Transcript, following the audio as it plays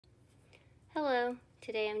Hello,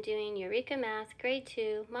 today I'm doing Eureka Math Grade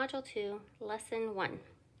 2, Module 2, Lesson 1.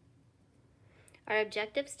 Our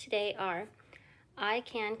objectives today are: I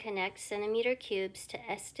can connect centimeter cubes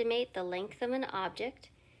to estimate the length of an object,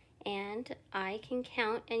 and I can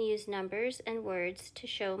count and use numbers and words to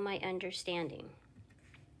show my understanding.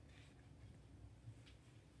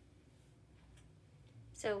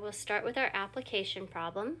 So we'll start with our application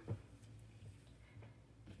problem.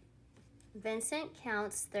 Vincent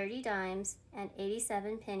counts 30 dimes and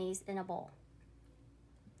 87 pennies in a bowl.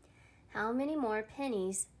 How many more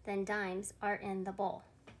pennies than dimes are in the bowl?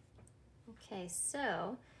 Okay,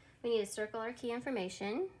 so we need to circle our key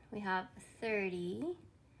information. We have 30,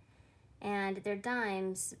 and they're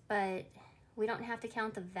dimes, but we don't have to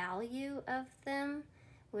count the value of them.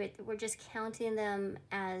 We're just counting them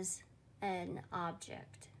as an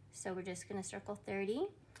object. So we're just gonna circle 30.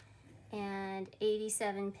 And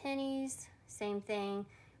 87 pennies, same thing.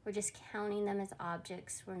 We're just counting them as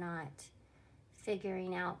objects. We're not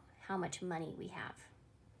figuring out how much money we have,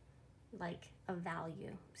 like a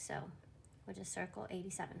value. So we'll just circle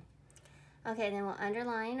 87. Okay, then we'll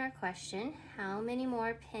underline our question. How many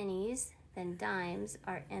more pennies than dimes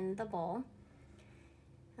are in the bowl?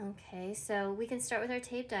 Okay, so we can start with our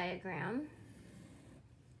tape diagram.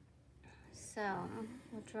 So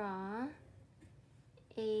we'll draw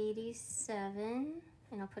 87,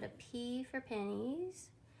 and I'll put a P for pennies,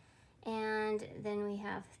 and then we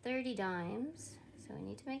have 30 dimes, so we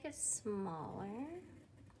need to make it smaller.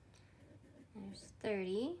 There's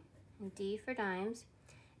 30, and D for dimes,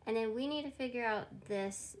 and then we need to figure out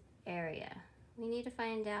this area. We need to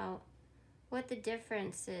find out what the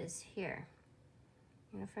difference is here,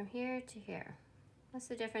 from here to here. What's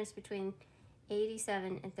the difference between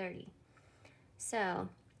 87 and 30? So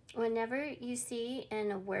whenever you see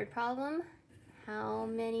in a word problem, how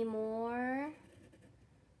many more,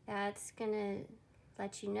 that's gonna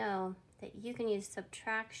let you know that you can use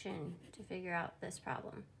subtraction to figure out this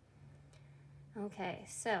problem. Okay,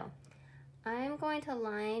 so I'm going to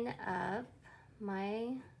line up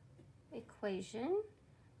my equation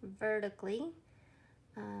vertically.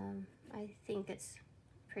 I think it's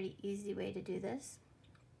a pretty easy way to do this.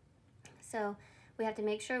 So we have to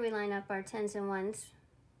make sure we line up our tens and ones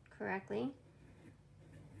correctly,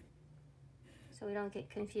 so we don't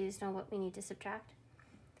get confused on what we need to subtract.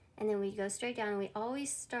 And then we go straight down, and we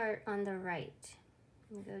always start on the right.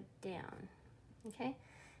 We go down, okay?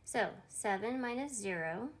 So 7 minus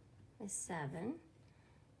 0 is 7,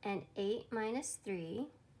 and 8 minus 3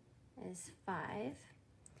 is 5.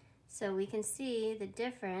 So we can see the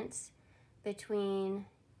difference between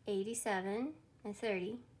 87 and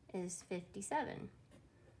 30 is 57,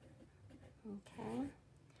 okay?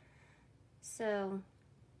 So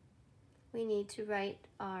we need to write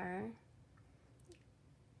our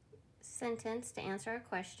sentence to answer our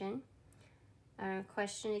question. Our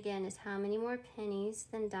question again is, how many more pennies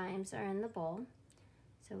than dimes are in the bowl?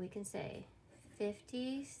 So we can say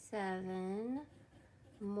 57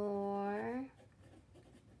 more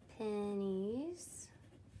pennies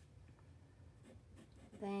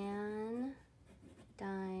than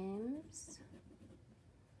dimes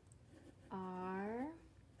are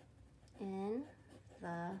in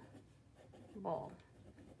the bowl.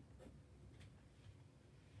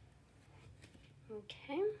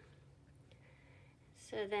 Okay,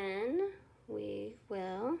 so then we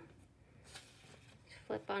will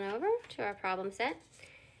flip on over to our problem set,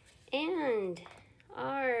 and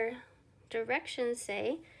our directions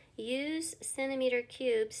say use centimeter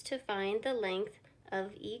cubes to find the length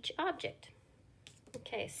of each object.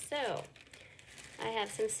 Okay, so I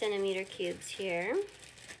have some centimeter cubes here.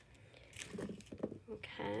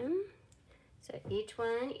 Okay, so each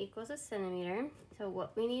one equals a centimeter. So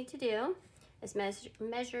what we need to do is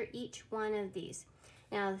measure each one of these.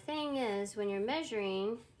 Now the thing is, when you're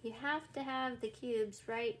measuring, you have to have the cubes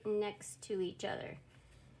right next to each other.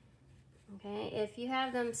 Okay, if you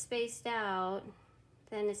have them spaced out,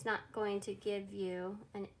 then it's not going to give you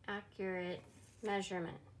an accurate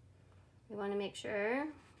measurement. We want to make sure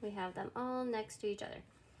we have them all next to each other.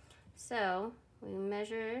 So we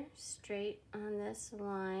measure straight on this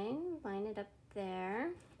line, line it up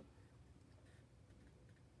there.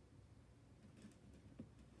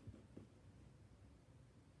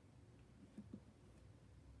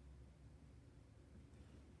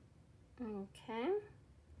 Okay,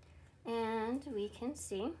 and we can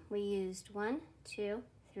see we used 1, 2,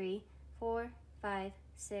 3, 4, 5,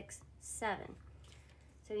 6, 7.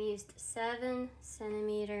 So we used 7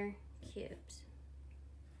 centimeter cubes.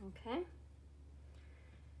 Okay,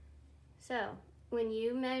 so when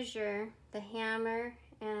you measure the hammer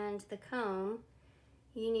and the comb,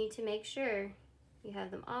 you need to make sure you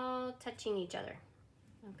have them all touching each other,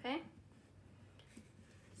 okay?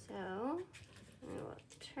 So we'll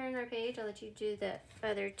turn our page. I'll let you do the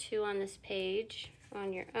other two on this page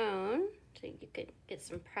on your own so you could get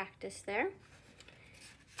some practice there.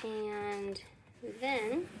 And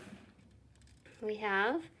then we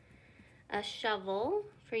have a shovel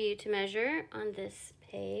for you to measure on this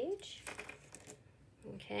page.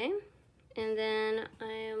 Okay, and then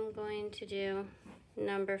I am going to do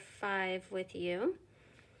number 5 with you.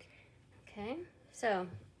 Okay, so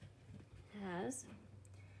it has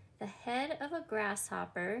the head of a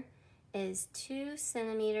grasshopper is 2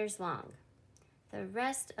 centimeters long. The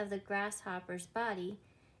rest of the grasshopper's body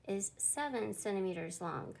is 7 centimeters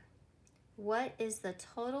long. What is the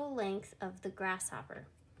total length of the grasshopper?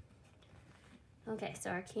 Okay, so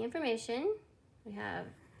our key information, we have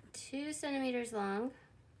 2 centimeters long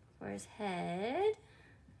for his head,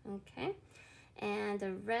 okay, and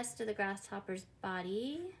the rest of the grasshopper's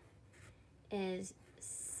body is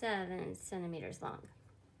 7 centimeters long.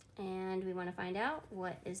 And we want to find out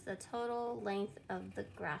what is the total length of the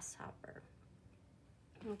grasshopper.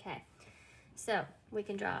 Okay, so we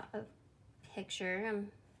can draw a picture.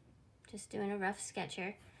 I'm just doing a rough sketch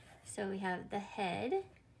here. So we have the head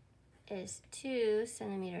is 2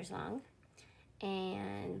 centimeters long,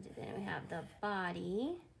 and then we have the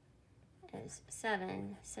body is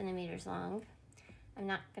 7 centimeters long. I'm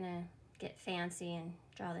not gonna get fancy and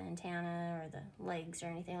draw the antenna or the legs or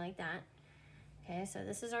anything like that. Okay, so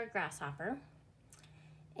this is our grasshopper.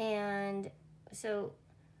 And so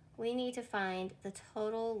we need to find the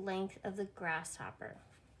total length of the grasshopper.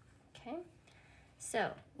 Okay,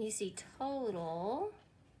 so you see total,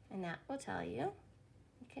 and that will tell you.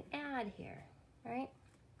 You can add here, right?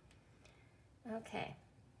 Okay,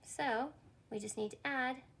 so we just need to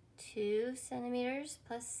add 2 centimeters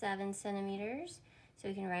plus 7 centimeters. So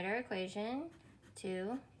we can write our equation.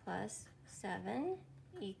 2 plus 7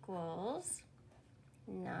 equals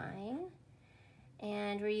 9.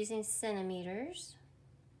 And we're using centimeters.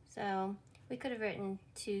 So we could have written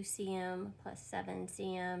 2 cm plus 7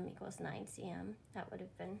 cm equals 9 cm. That would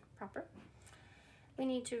have been proper. We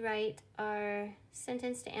need to write our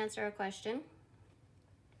sentence to answer our question.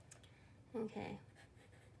 Okay,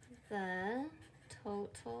 the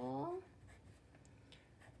total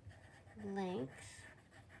length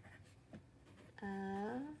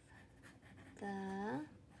of the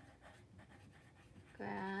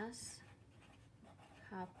grasshopper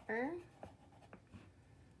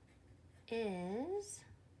is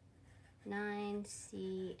 9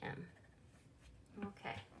 cm.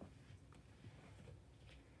 Okay.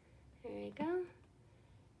 There you go.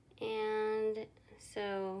 And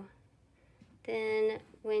so then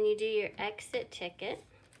when you do your exit ticket,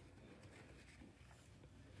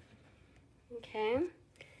 okay,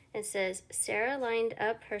 it says Sarah lined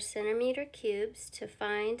up her centimeter cubes to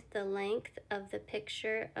find the length of the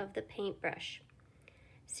picture of the paintbrush.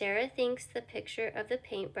 Sarah thinks the picture of the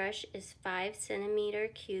paintbrush is 5 centimeter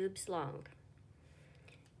cubes long.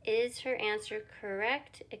 Is her answer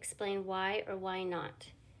correct? Explain why or why not.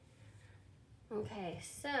 Okay,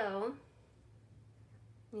 so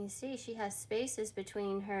you see she has spaces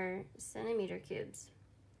between her centimeter cubes.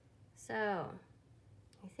 So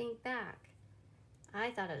you think back.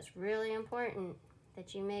 I thought it was really important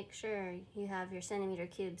that you make sure you have your centimeter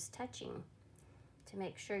cubes touching to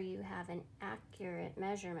make sure you have an accurate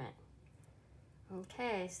measurement.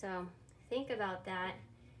 Okay, so think about that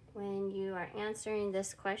when you are answering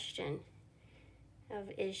this question of,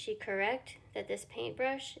 is she correct that this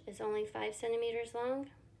paintbrush is only 5 centimeters long?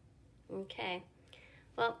 Okay,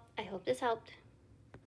 well, I hope this helped.